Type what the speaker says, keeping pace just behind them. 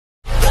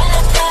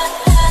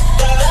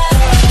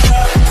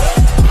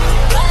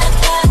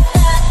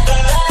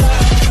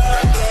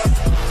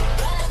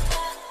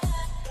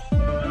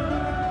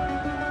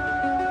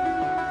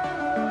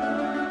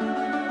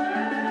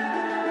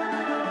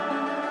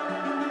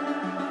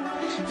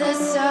The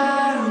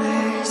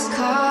summer's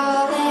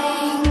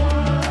calling.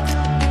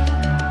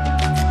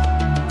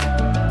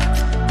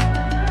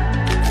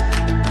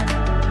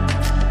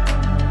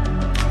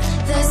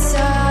 The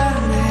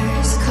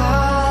summer's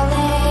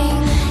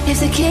calling. If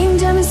the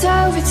kingdom is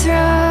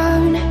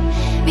overthrown,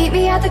 meet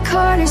me at the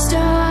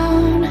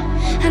cornerstone.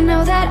 I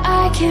know that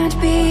I can't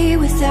be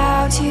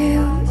without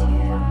you.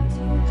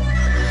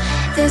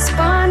 This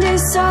bond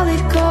is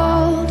solid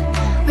gold.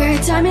 We're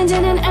a diamond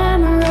and an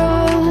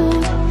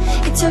emerald.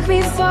 It took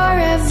me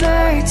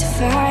forever to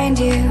find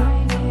you.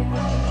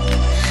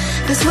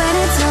 'Cause when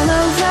it's all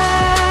over,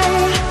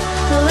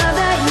 the love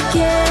that you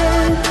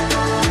give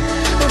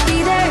will be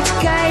there to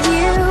guide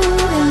you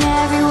in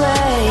every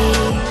way.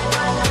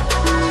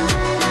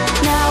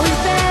 Now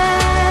we've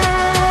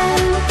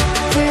been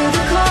through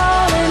the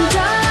cold and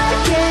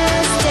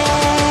darkest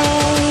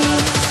day.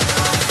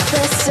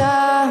 The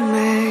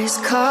summer's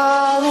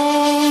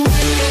calling.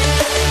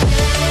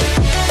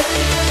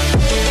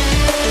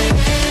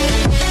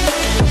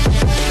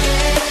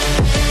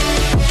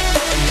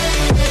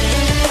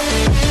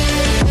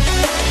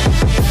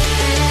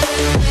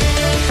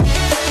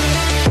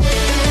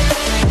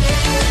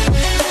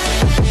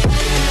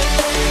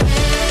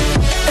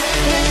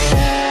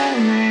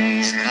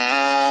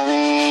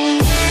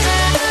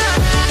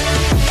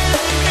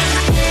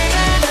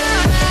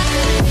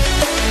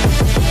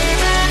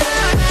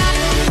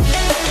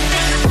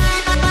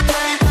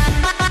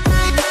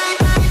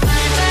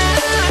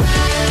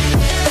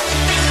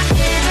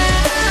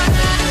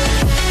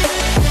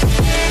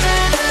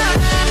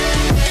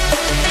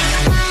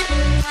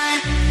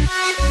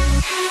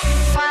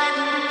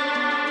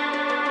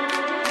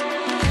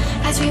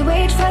 As we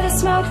wait for the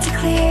smoke to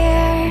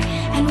clear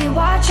and we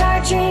watch our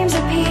dreams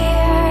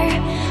appear,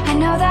 I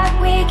know that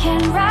we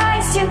can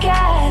rise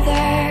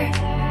together.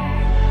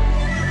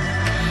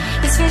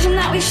 This vision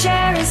that we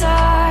share is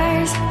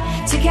ours.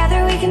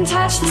 Together we can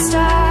touch the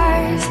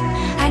stars.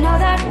 I know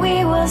that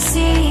we will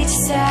see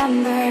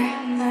December.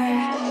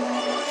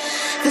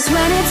 'Cause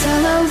when it's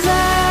all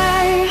over,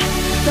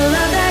 the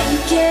love that you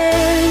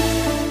give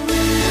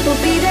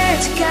will be there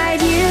to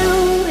guide you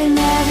in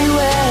every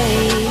way.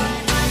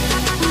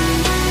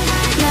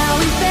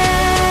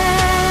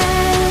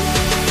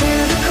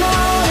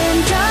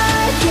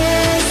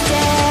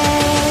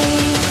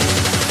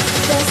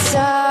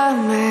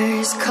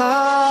 Summer's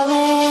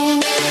calling.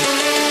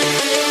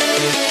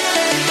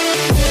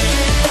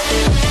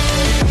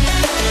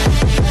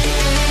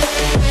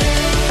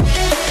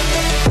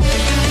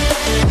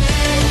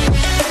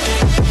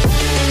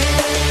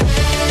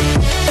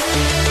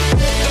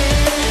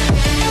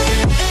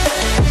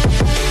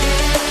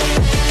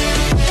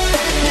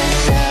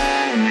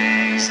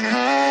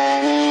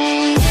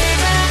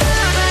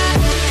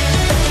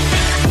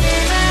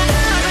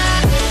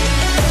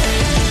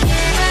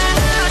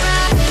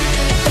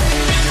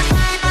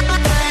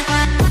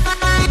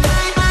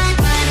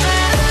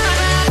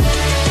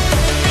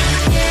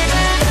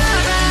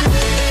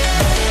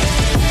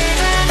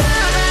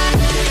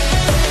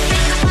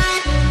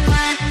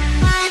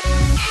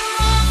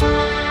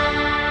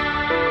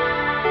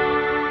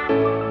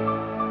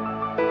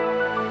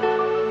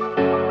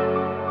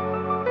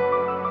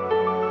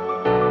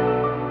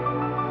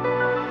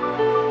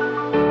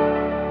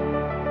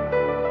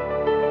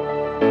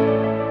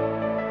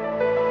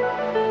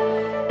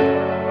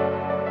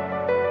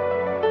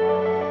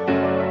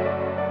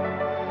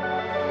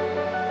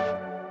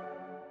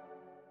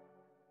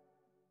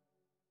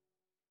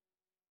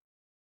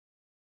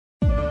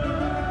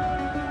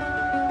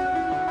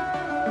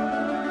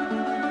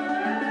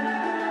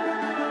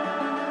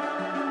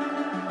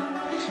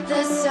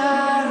 The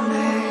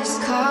summer's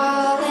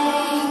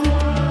calling.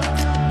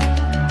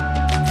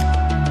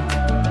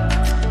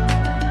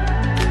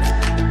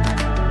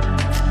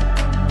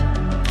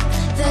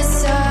 The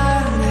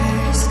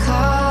summer's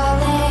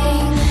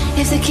calling.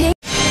 If the king